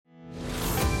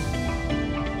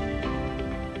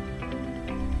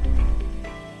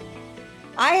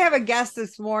I have a guest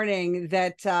this morning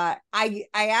that I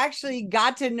actually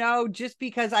got to know just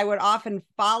because I would often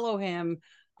follow him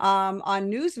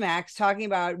on Newsmax talking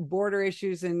about border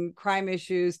issues and crime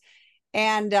issues.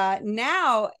 And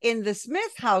now in the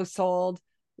Smith household,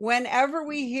 whenever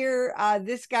we hear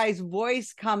this guy's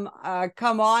voice come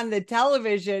on the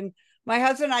television, my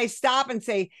husband and I stop and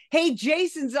say, "Hey,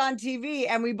 Jaeson's on TV,"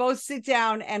 and we both sit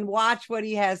down and watch what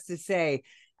he has to say.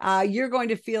 You're going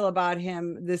to feel about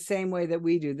him the same way that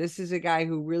we do. This is a guy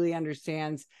who really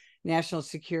understands national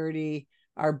security,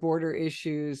 our border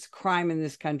issues, crime in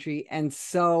this country, and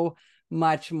so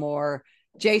much more.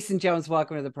 Jaeson Jones,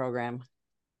 welcome to the program.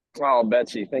 Oh,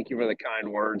 Betsy, thank you for the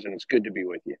kind words, and it's good to be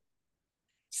with you.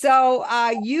 So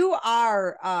you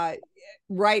are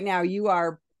right now, you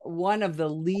are one of the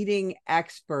leading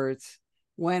experts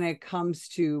when it comes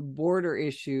to border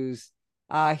issues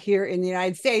here in the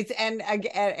United States. And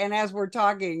as we're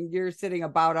talking, you're sitting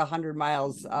about 100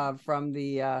 miles from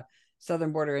the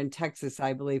southern border in Texas,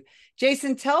 I believe.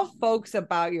 Jaeson, tell folks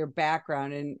about your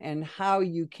background and how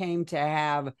you came to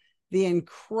have the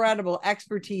incredible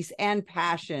expertise and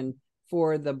passion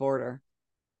for the border.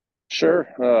 Sure.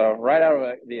 Right out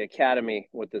of the academy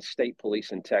with the state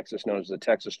police in Texas, known as the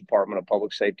Texas Department of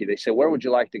Public Safety, they said, "Where would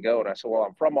you like to go?" And I said, "Well,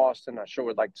 I'm from Austin. I sure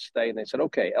would like to stay." And they said,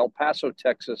 "Okay, El Paso,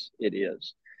 Texas, it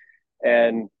is."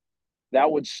 And that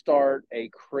would start a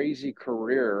crazy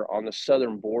career on the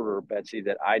southern border, Betsy,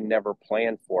 that I never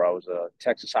planned for. I was a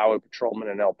Texas Highway Patrolman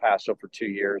in El Paso for 2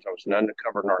 years. I was an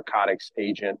undercover narcotics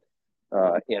agent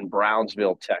in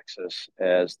Brownsville, Texas,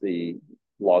 as the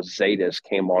Los Zetas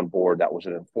came on board. That was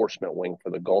an enforcement wing for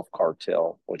the Gulf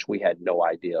Cartel, which we had no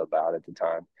idea about at the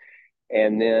time.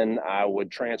 And then I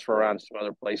would transfer around to some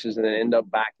other places and then end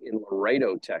up back in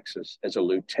Laredo, Texas as a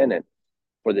lieutenant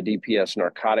for the DPS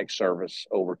narcotics service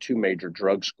over two major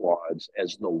drug squads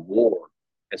as the war,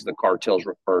 as the cartels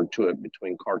referred to it,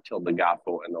 between Cartel de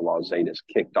Golfo and the Los Zetas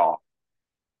kicked off.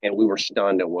 And we were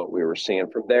stunned at what we were seeing.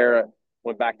 From there,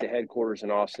 went back to headquarters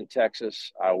in Austin,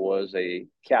 Texas. I was a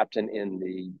captain in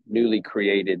the newly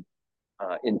created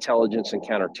Intelligence and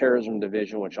Counterterrorism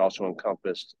Division, which also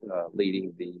encompassed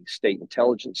leading the State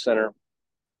Intelligence Center.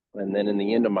 And then in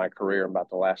the end of my career, about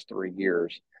the last 3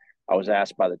 years, I was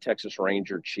asked by the Texas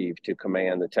Ranger Chief to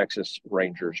command the Texas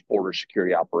Rangers Border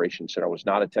Security Operations Center. I was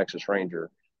not a Texas Ranger,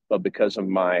 but because of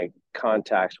my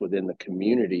contacts within the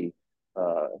community,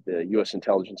 the U.S.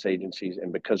 intelligence agencies,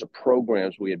 and because of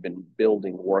programs we had been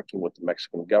building, working with the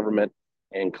Mexican government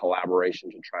and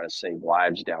collaboration to try to save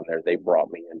lives down there, they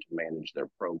brought me in to manage their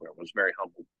program. It was very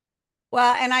humble.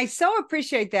 Well, and I so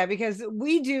appreciate that because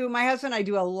my husband and I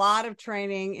do a lot of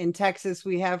training in Texas.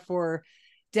 We have for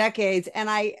decades. And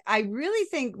I really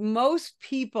think most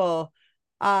people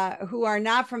who are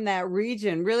not from that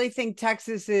region really think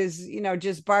Texas is,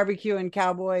 just barbecue and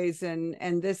cowboys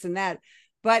and this and that.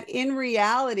 But in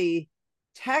reality,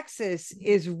 Texas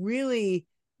is really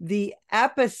the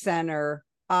epicenter,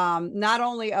 not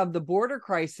only of the border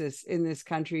crisis in this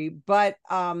country, but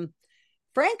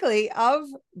frankly, of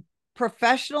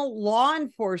professional law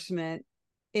enforcement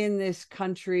in this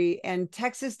country. And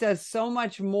Texas does so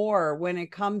much more when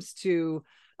it comes to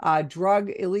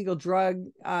illegal drug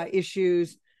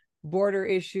issues, border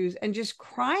issues, and just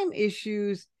crime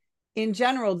issues in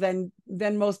general than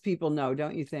most people know,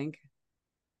 don't you think?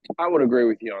 I would agree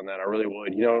with you on that. I really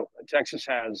would. Texas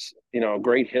has, a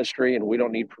great history, and we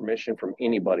don't need permission from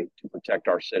anybody to protect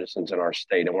our citizens in our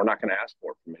state, and we're not going to ask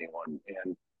for it from anyone.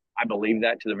 And I believe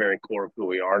that to the very core of who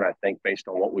we are. And I think based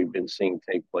on what we've been seeing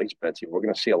take place, Betsy, we're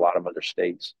going to see a lot of other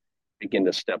states begin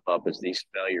to step up as these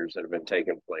failures that have been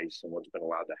taking place and what's been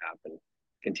allowed to happen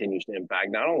continues to impact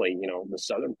not only, the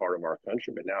southern part of our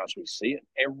country, but now as we see it,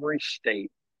 every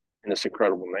state in this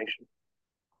incredible nation.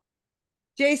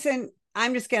 Jaeson,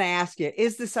 I'm just going to ask you,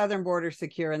 is the southern border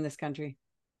secure in this country?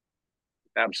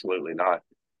 Absolutely not.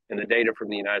 And the data from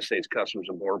the United States Customs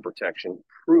and Border Protection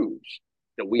proves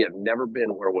that we have never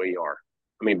been where we are.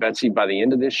 I mean, Betsy, by the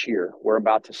end of this year, we're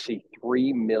about to see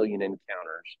 3 million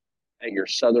encounters at your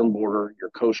southern border, your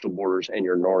coastal borders, and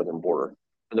your northern border.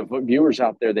 For the viewers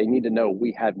out there, they need to know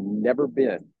we have never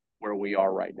been where we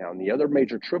are right now. And the other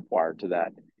major tripwire to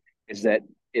that is that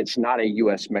it's not a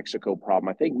U.S.-Mexico problem.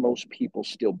 I think most people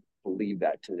still believe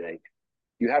that today.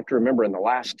 You have to remember, in the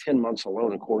last 10 months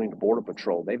alone, according to Border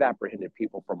Patrol, they've apprehended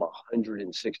people from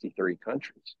 163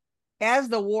 countries. As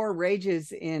the war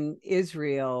rages in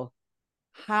Israel,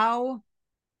 how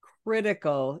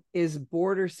critical is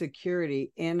border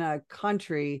security in a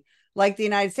country like the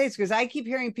United States? Because I keep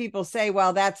hearing people say,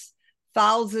 well, that's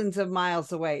thousands of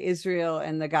miles away. Israel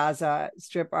and the Gaza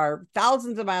Strip are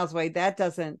thousands of miles away. That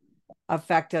doesn't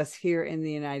affect us here in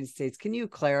the United States. Can you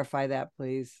clarify that,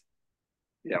 please?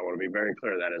 Yeah, I want to be very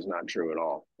clear that is not true at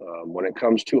all. When it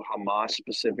comes to Hamas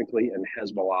specifically and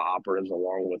Hezbollah operatives,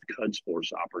 along with Quds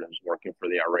Force operatives working for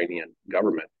the Iranian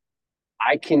government,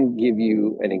 I can give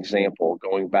you an example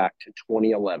going back to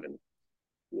 2011,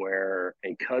 where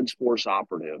a Quds Force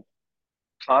operative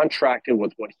contracted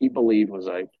with what he believed was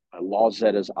a Las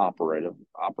Zetas operative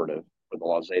for the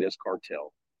Las Zetas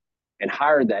cartel, and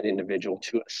hired that individual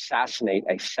to assassinate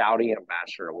a Saudi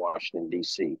ambassador in Washington,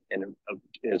 D.C. And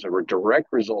as a direct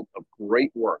result of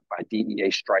great work by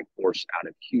DEA Strike Force out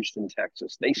of Houston,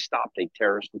 Texas, they stopped a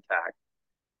terrorist attack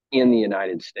in the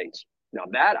United States. Now,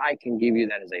 that I can give you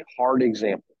that is a hard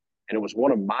example. And it was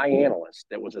one of my analysts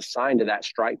that was assigned to that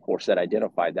strike force that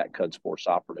identified that Quds Force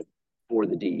operative for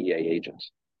the DEA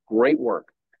agents. Great work.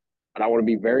 But I want to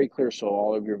be very clear so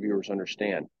all of your viewers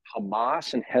understand.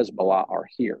 Hamas and Hezbollah are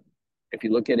here. If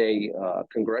you look at a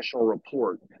congressional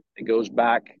report, it goes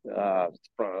back,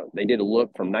 they did a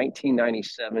look from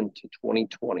 1997 to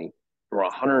 2020 for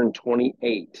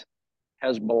 128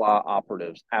 Hezbollah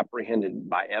operatives apprehended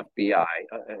by FBI.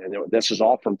 And this is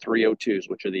all from 302s,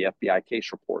 which are the FBI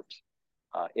case reports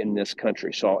in this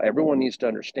country. So everyone needs to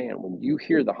understand, when you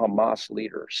hear the Hamas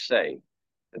leader say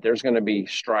that there's going to be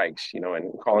strikes, and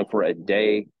calling for a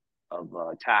day of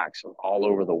attacks all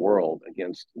over the world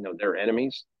against, their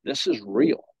enemies, this is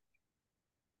real.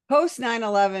 Post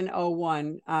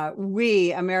 9/11/01,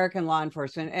 we, American law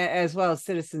enforcement, as well as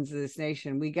citizens of this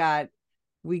nation, we got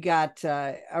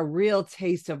a real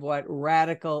taste of what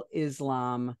radical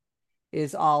Islam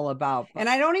is all about. And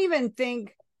I don't even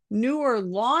think newer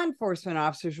law enforcement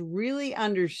officers really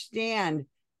understand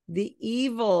the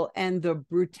evil and the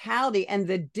brutality and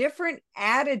the different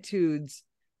attitudes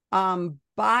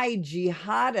by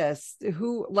jihadists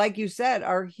who, like you said,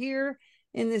 are here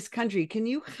in this country. Can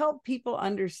you help people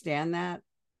understand that?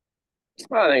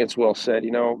 Well, I think it's well said.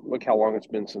 Look how long it's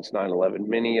been since 9/11.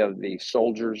 Many of the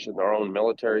soldiers in our own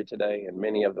military today and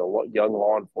many of the young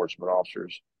law enforcement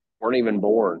officers weren't even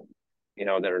born,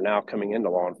 that are now coming into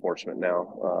law enforcement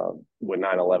now when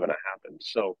 9/11 happened.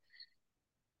 So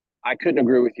I couldn't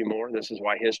agree with you more. This is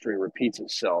why history repeats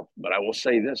itself. But I will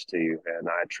say this to you, and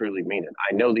I truly mean it.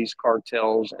 I know these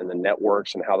cartels and the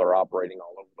networks and how they're operating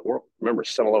all over the world. Remember,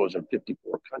 Sinaloa is in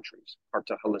 54 countries.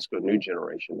 Cartel Jalisco New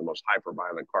Generation, the most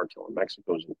hyper-violent cartel in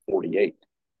Mexico, is in 48.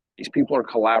 These people are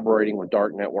collaborating with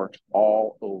dark networks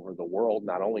all over the world,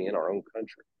 not only in our own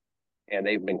country. And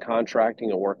they've been contracting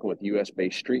and working with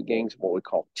U.S.-based street gangs, what we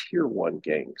call Tier 1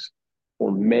 gangs,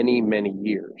 for many, many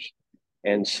years.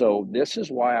 And so this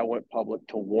is why I went public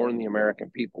to warn the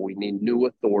American people. We need new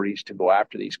authorities to go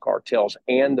after these cartels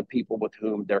and the people with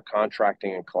whom they're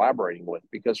contracting and collaborating with,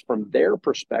 because from their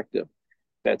perspective,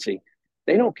 Betsy,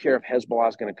 they don't care if Hezbollah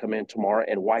is going to come in tomorrow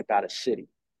and wipe out a city.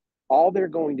 All they're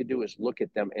going to do is look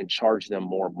at them and charge them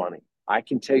more money. I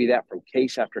can tell you that from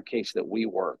case after case that we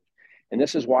worked. And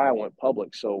this is why I went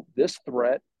public. So this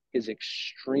threat is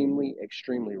extremely,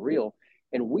 extremely real.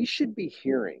 And we should be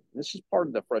hearing, this is part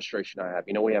of the frustration I have.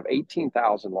 We have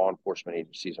 18,000 law enforcement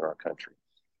agencies in our country,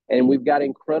 and we've got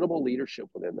incredible leadership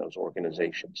within those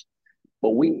organizations. But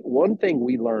one thing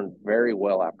we learned very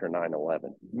well after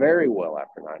 9/11,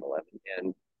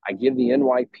 and I give the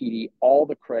NYPD all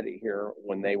the credit here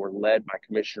when they were led by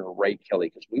Commissioner Ray Kelly,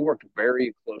 because we worked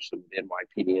very closely with the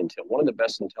NYPD until one of the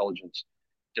best intelligence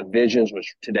divisions,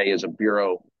 which today is a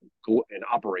bureau and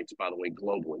operates, by the way,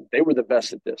 globally. They were the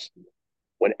best at this.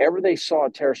 Whenever they saw a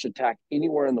terrorist attack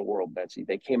anywhere in the world, Betsy,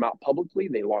 they came out publicly,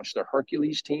 they launched their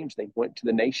Hercules teams, they went to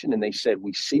the nation and they said,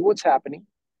 we see what's happening.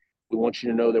 We want you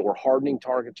to know that we're hardening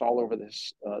targets all over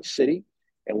this city,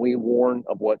 and we warn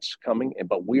of what's coming,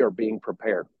 but we are being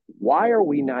prepared. Why are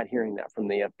we not hearing that from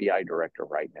the FBI director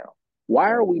right now? Why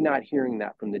are we not hearing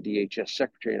that from the DHS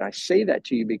secretary? And I say that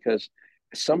to you because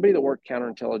as somebody that worked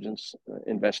counterintelligence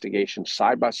investigations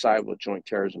side by side with joint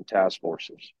terrorism task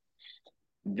forces,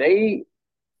 they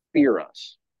fear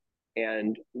us.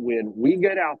 And when we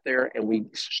get out there and we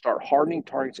start hardening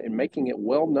targets and making it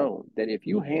well known that if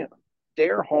you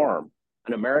dare harm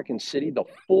an American city, the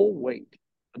full weight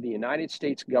of the United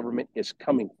States government is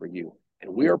coming for you.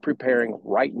 And we are preparing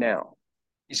right now.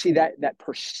 You see, that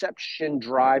perception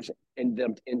drives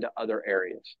them into other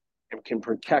areas and can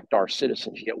protect our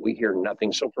citizens, yet we hear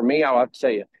nothing. So for me, I'll have to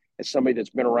tell you, as somebody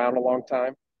that's been around a long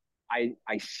time,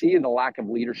 I see the lack of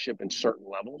leadership in certain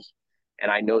levels. And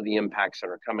I know the impacts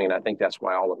that are coming. And I think that's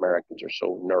why all Americans are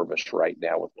so nervous right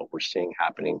now with what we're seeing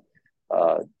happening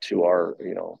to our,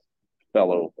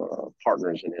 fellow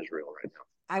partners in Israel right now.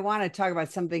 I want to talk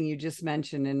about something you just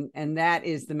mentioned, and that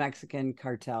is the Mexican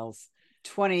cartels.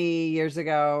 20 years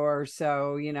ago or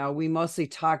so, we mostly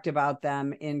talked about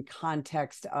them in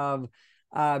context of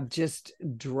just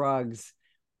drugs.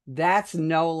 That's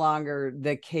no longer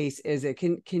the case, is it?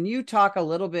 Can you talk a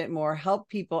little bit more, help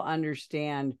people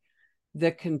understand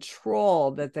the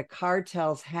control that the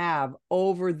cartels have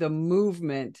over the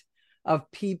movement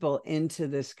of people into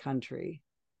this country?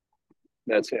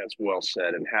 That's well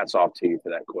said, and hats off to you for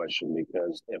that question,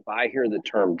 because if I hear the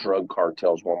term drug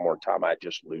cartels one more time, I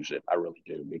just lose it. I really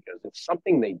do, because it's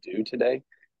something they do today.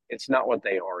 It's not what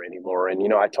they are anymore.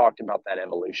 And, I talked about that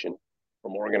evolution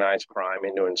from organized crime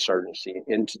into insurgency,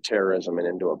 into terrorism, and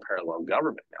into a parallel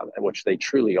government now, which they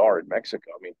truly are in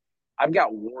Mexico. I mean, I've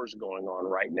got wars going on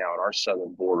right now at our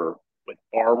southern border with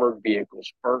armored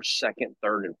vehicles, first, second,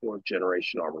 third, and fourth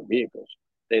generation armored vehicles.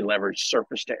 They leverage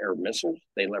surface to air missiles.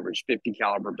 They leverage 50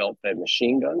 caliber belt fed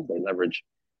machine guns. They leverage,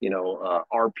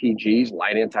 RPGs,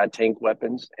 light anti-tank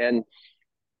weapons. And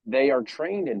they are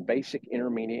trained in basic,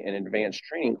 intermediate, and advanced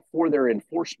training for their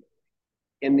enforcement.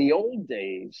 In the old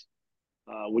days,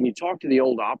 when you talk to the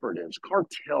old operatives,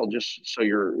 cartel, just so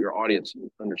your audience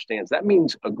understands, that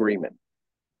means agreement.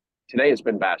 Today it's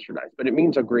been bastardized, but it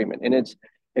means agreement. And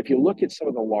if you look at some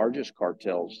of the largest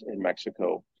cartels in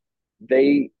Mexico,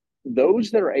 those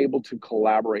that are able to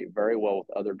collaborate very well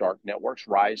with other dark networks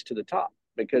rise to the top,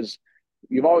 because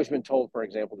you've always been told, for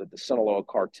example, that the Sinaloa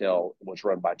cartel was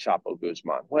run by Chapo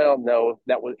Guzman. Well, no,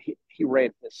 that was he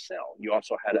ran his cell. You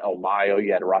also had El Mayo,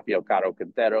 you had Rafael Caro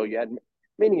Quintero, you had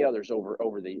many others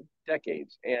over the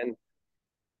decades. And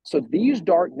so these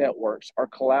dark networks are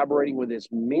collaborating with as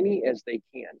many as they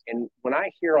can. And when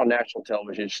I hear on national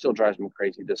television, it still drives me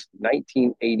crazy, this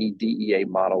 1980 DEA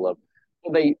model of,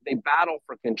 well, they battle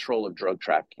for control of drug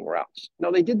trafficking routes.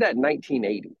 No, they did that in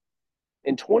 1980.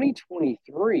 In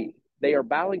 2023, they are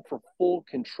battling for full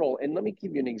control. And let me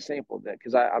give you an example of that,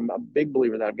 because I'm a big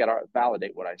believer that I've got to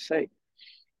validate what I say.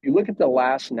 You look at the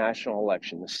last national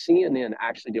election, the CNN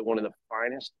actually did one of the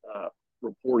finest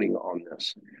reporting on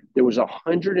this. There was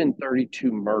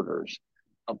 132 murders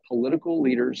of political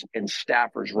leaders and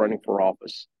staffers running for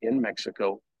office in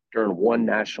Mexico during one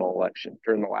national election,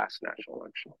 during the last national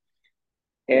election.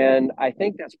 And I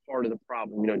think that's part of the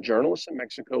problem. Journalists in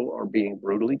Mexico are being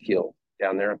brutally killed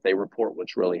down there if they report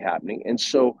what's really happening. And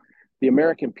so the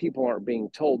American people aren't being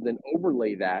told. Then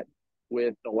overlay that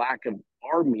with the lack of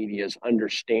our media's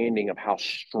understanding of how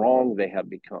strong they have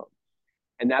become.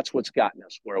 And that's what's gotten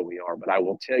us where we are. But I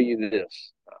will tell you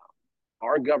this,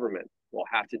 our government will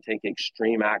have to take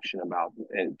extreme action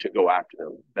and to go after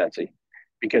them, Betsy,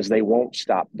 because they won't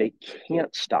stop. They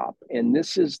can't stop. And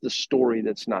this is the story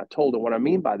that's not told. And what I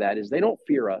mean by that is they don't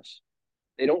fear us.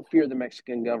 They don't fear the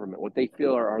Mexican government. What they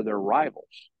feel are their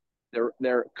rivals.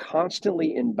 They're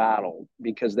constantly in battle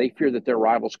because they fear that their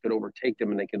rivals could overtake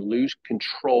them and they can lose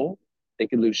control. They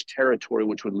could lose territory,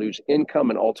 which would lose income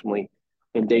and ultimately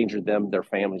endanger them, their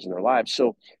families, and their lives.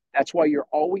 So that's why you're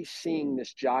always seeing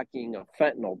this jockeying of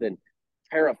fentanyl, then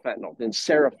parafentanyl, then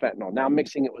serafentanyl, now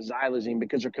mixing it with xylazine,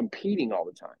 because they're competing all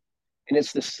the time. And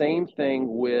it's the same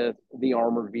thing with the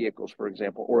armored vehicles, for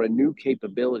example, or a new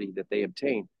capability that they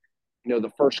obtained.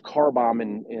 The first car bomb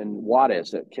in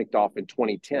Juarez that kicked off in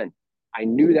 2010. I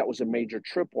knew that was a major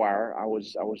tripwire. I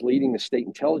was leading the state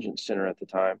intelligence center at the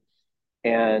time.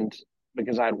 And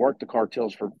because I had worked the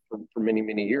cartels for many,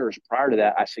 many years prior to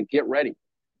that, I said, get ready.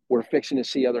 We're fixing to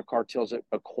see other cartels that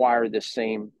acquire the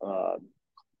same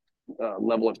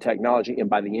level of technology. And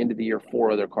by the end of the year,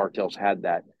 4 other cartels had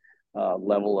that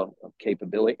level of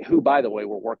capability, who, by the way,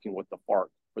 were working with the FARC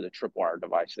for the tripwire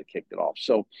device that kicked it off.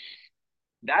 So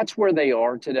that's where they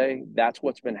are today. That's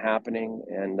what's been happening.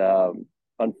 And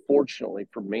unfortunately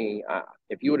for me,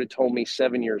 if you would have told me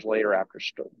 7 years later after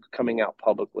coming out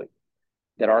publicly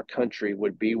that our country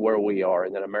would be where we are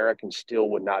and that Americans still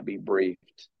would not be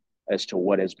briefed as to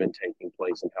what has been taking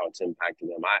place and how it's impacting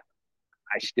them,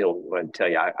 I still want to tell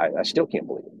you, I still can't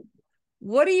believe it.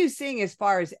 What are you seeing as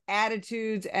far as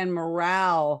attitudes and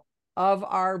morale of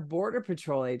our Border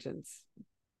Patrol agents?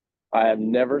 I have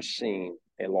never seen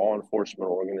a law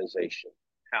enforcement organization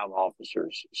have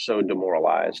officers so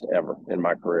demoralized ever in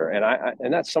my career.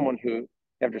 And that's someone who, you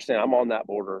have to understand, I'm on that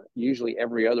border usually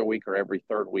every other week or every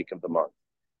third week of the month.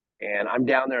 And I'm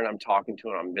down there and I'm talking to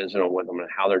them, I'm visiting with them and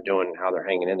how they're doing and how they're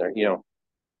hanging in there.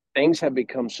 Things have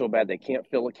become so bad they can't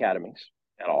fill academies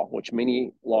at all, which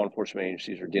many law enforcement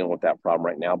agencies are dealing with that problem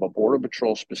right now. But Border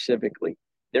Patrol specifically,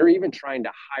 they're even trying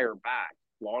to hire back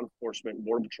law enforcement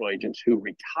Border Patrol agents who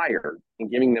retired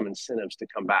and giving them incentives to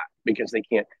come back because they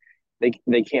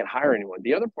can't hire anyone.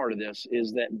 The other part of this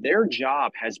is that their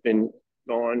job has been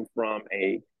gone from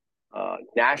a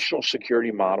national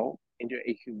security model into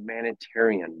a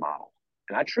humanitarian model.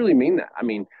 And I truly mean that. I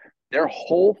mean, their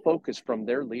whole focus from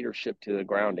their leadership to the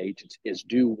ground agents is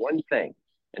do one thing,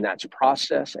 and that's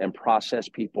process and process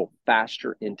people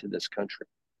faster into this country.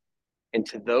 And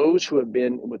to those who have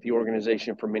been with the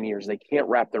organization for many years, they can't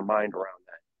wrap their mind around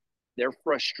that. Their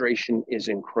frustration is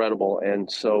incredible.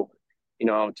 And so,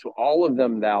 to all of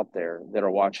them out there that are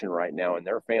watching right now and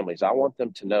their families, I want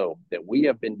them to know that we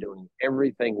have been doing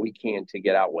everything we can to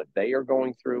get out what they are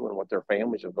going through and what their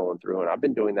families are going through. And I've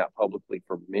been doing that publicly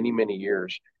for many, many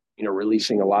years,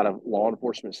 releasing a lot of law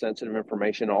enforcement sensitive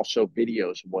information, also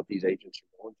videos of what these agents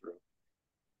are going through.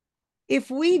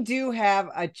 If we do have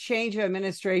a change of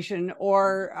administration,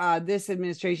 or this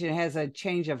administration has a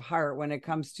change of heart when it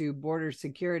comes to border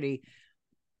security,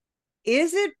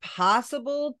 is it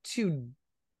possible to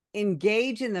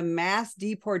engage in the mass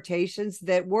deportations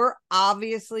that we're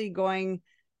obviously going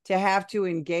to have to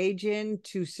engage in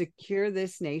to secure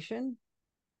this nation?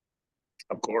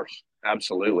 Of course,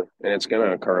 absolutely. And it's going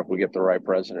to occur if we get the right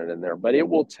president in there. But it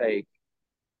will take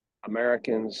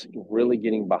Americans really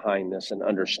getting behind this and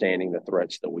understanding the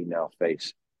threats that we now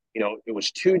face. It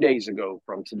was 2 days ago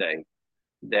from today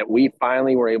that we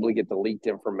finally were able to get the leaked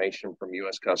information from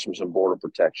U.S. Customs and Border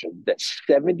Protection that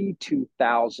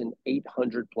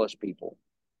 72,800 plus people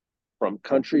from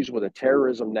countries with a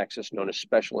terrorism nexus known as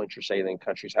special interest alien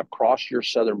countries have crossed your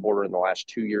southern border in the last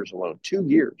 2 years alone. 2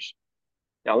 years.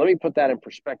 Now, let me put that in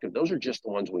perspective. Those are just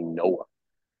the ones we know of.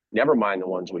 Never mind the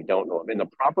ones we don't know of. In the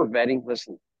proper vetting,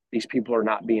 listen, these people are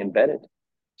not being vetted.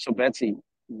 So, Betsy,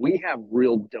 we have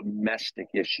real domestic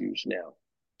issues now.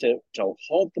 To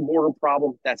halt the border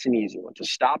problem, that's an easy one. To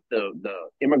stop the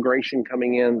immigration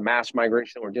coming in, mass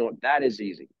migration that we're dealing with, that is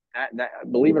easy.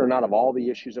 That, believe it or not, of all the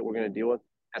issues that we're going to deal with,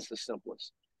 that's the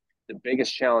simplest. The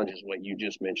biggest challenge is what you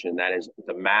just mentioned. That is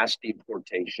the mass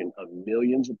deportation of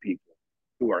millions of people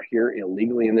who are here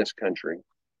illegally in this country,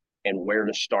 and where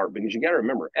to start. Because you got to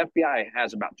remember, FBI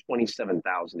has about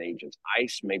 27,000 agents.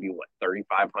 ICE, maybe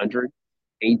 3,500.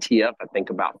 ATF, I think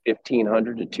about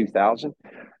 1,500 to 2,000.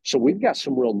 So we've got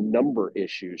some real number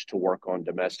issues to work on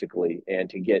domestically,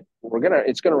 and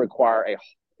it's going to require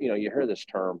you hear this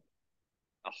term,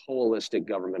 a holistic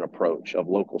government approach of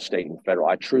local, state, and federal.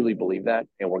 I truly believe that,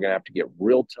 and we're going to have to get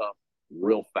real tough,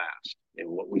 real fast.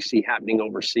 And what we see happening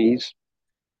overseas,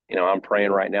 I'm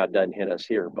praying right now it doesn't hit us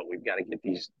here, but we've got to get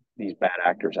these bad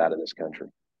actors out of this country.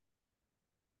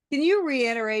 Can you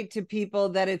reiterate to people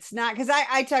that it's not, because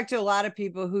I talk to a lot of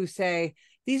people who say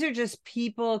these are just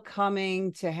people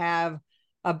coming to have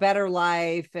a better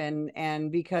life,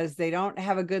 and because they don't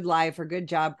have a good life or good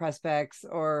job prospects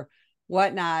or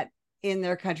whatnot in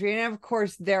their country. And of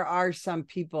course, there are some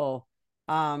people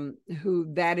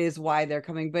who that is why they're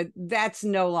coming, but that's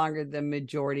no longer the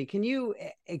majority. Can you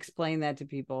explain that to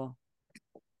people?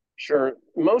 Sure.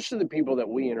 Most of the people that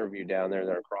we interview down there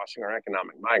that are crossing are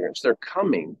economic migrants. They're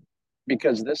coming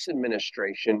because this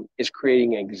administration is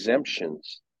creating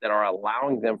exemptions that are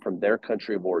allowing them from their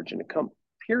country of origin to come,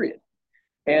 period.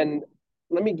 And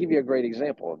let me give you a great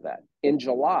example of that. In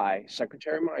July,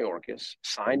 Secretary Mayorkas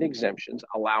signed exemptions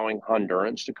allowing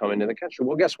Hondurans to come into the country.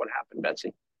 Well, guess what happened,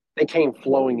 Betsy? They came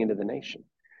flowing into the nation.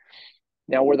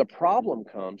 Now, where the problem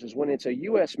comes is when it's a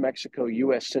U.S. Mexico,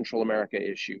 U.S. Central America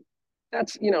issue.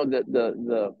 That's,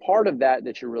 the part of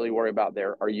that you're really worried about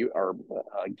there are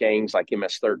gangs like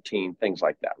MS-13, things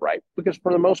like that, right? Because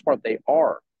for the most part, they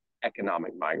are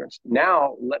economic migrants.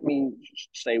 Now, let me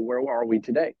say, where are we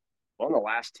today? Well, in the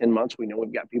last 10 months, we know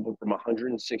we've got people from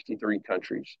 163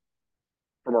 countries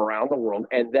from around the world,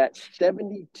 and that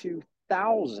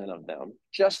 72,000 of them,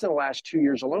 just in the last 2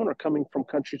 years alone, are coming from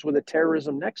countries with a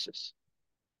terrorism nexus.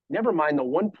 Never mind the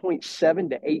 1.7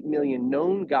 to 8 million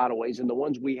known gotaways and the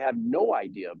ones we have no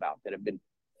idea about that have been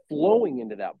flowing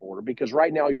into that border, because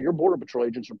right now your Border Patrol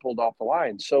agents are pulled off the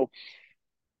line. So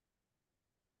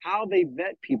how they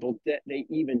vet people that they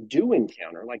even do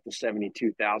encounter, like the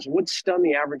 72,000, would stun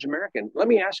the average American. Let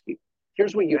me ask you,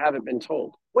 here's what you haven't been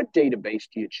told. What database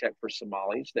do you check for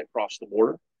Somalis that cross the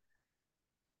border?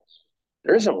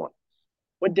 There isn't one.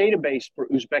 What database for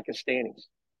Uzbekistanis,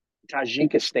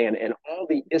 Tajikistan, and all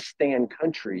the Istan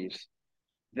countries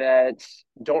that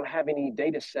don't have any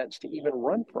data sets to even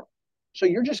run from? So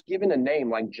you're just given a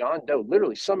name like John Doe.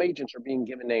 Literally, some agents are being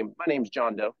given a name. My name's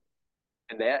John Doe.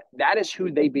 And that is who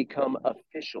they become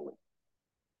officially.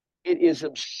 It is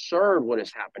absurd what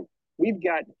has happened. We've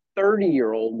got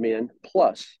 30-year-old men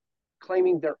plus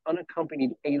claiming they're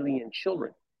unaccompanied alien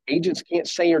children. Agents can't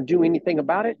say or do anything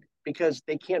about it because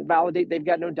they can't validate. They've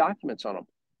got no documents on them.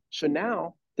 So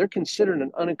now they're considered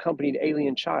an unaccompanied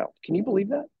alien child. Can you believe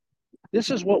that? This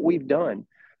is what we've done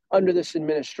under this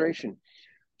administration.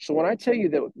 So when I tell you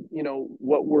that,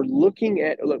 what we're looking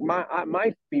at, look,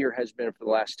 my fear has been for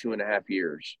the last 2.5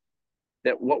 years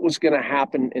that what was going to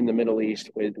happen in the Middle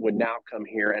East would now come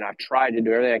here. And I've tried to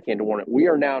do everything I can to warn it. We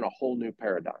are now in a whole new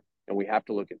paradigm, and we have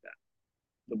to look at that.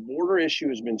 The border issue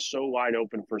has been so wide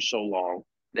open for so long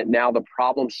that now the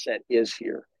problem set is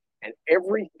here. And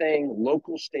everything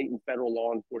local, state, and federal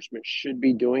law enforcement should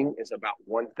be doing is about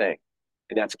one thing,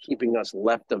 and that's keeping us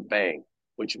left of bang,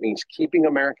 which means keeping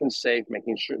Americans safe,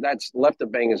 making sure that's left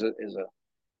of bang is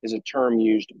a term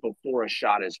used before a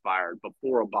shot is fired,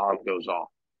 before a bomb goes off.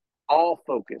 All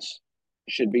focus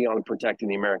should be on protecting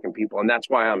the American people. And that's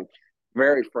why I'm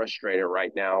very frustrated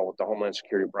right now with the Homeland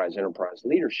Security Prize Enterprise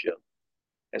leadership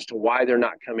as to why they're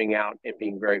not coming out and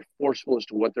being very forceful as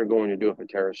to what they're going to do if a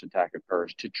terrorist attack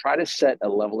occurs, to try to set a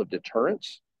level of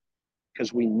deterrence,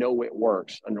 because we know it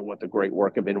works under what the great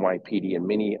work of NYPD and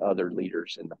many other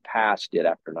leaders in the past did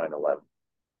after 9/11.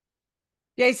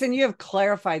 Jaeson, you have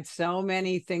clarified so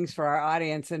many things for our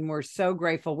audience, and we're so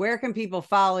grateful. Where can people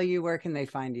follow you? Where can they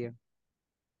find you?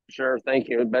 Sure. Thank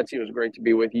you, Betsy. It was great to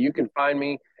be with you. You can find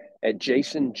me at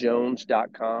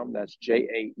jasonjones.com. That's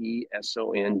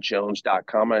JAESON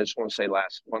Jones.com. I just want to say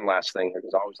one last thing here,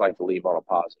 because I always like to leave on a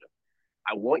positive.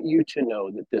 I want you to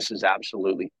know that this is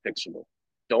absolutely fixable.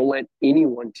 Don't let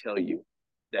anyone tell you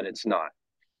that it's not.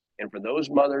 And for those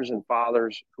mothers and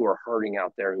fathers who are hurting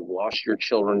out there, who've lost your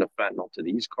children to fentanyl, to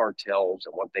these cartels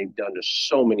and what they've done to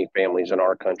so many families in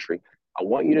our country, I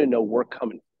want you to know we're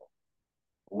coming.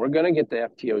 We're going to get the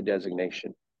FTO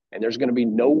designation, and there's going to be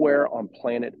nowhere on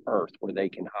planet Earth where they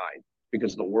can hide,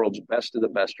 because the world's best of the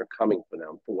best are coming for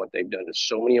them for what they've done to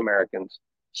so many Americans,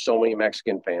 so many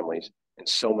Mexican families, and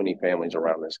so many families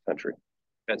around this country.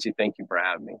 Betsy, thank you for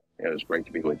having me. It was great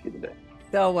to be with you today.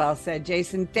 So well said,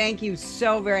 Jaeson. Thank you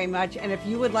so very much. And if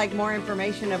you would like more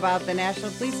information about the National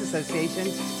Police Association,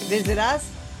 visit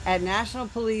us at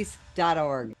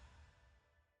nationalpolice.org.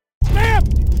 Ma'am,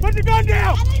 put the gun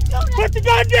down! Put the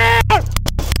gun down!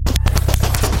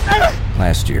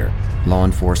 Last year, law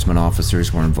enforcement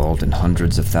officers were involved in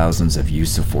hundreds of thousands of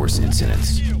use of force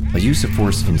incidents. A use of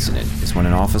force incident is when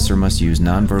an officer must use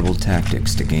nonverbal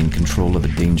tactics to gain control of a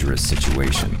dangerous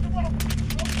situation.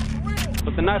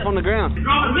 Put the knife on the ground.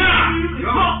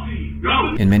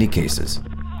 In many cases,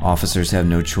 officers have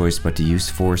no choice but to use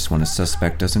force when a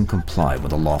suspect doesn't comply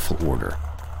with a lawful order.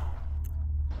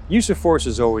 Use of force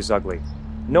is always ugly.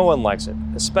 No one likes it,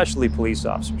 especially police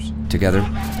officers. Together,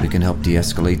 we can help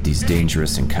de-escalate these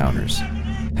dangerous encounters.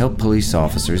 Help police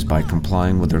officers by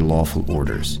complying with their lawful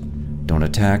orders. Don't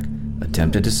attack,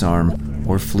 attempt to disarm,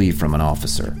 or flee from an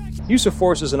officer. Use of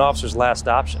force is an officer's last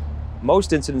option.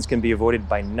 Most incidents can be avoided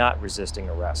by not resisting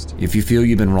arrest. If you feel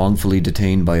you've been wrongfully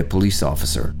detained by a police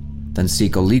officer, then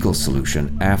seek a legal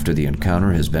solution after the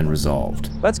encounter has been resolved.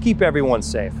 Let's keep everyone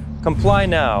safe. Comply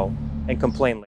now and complain later.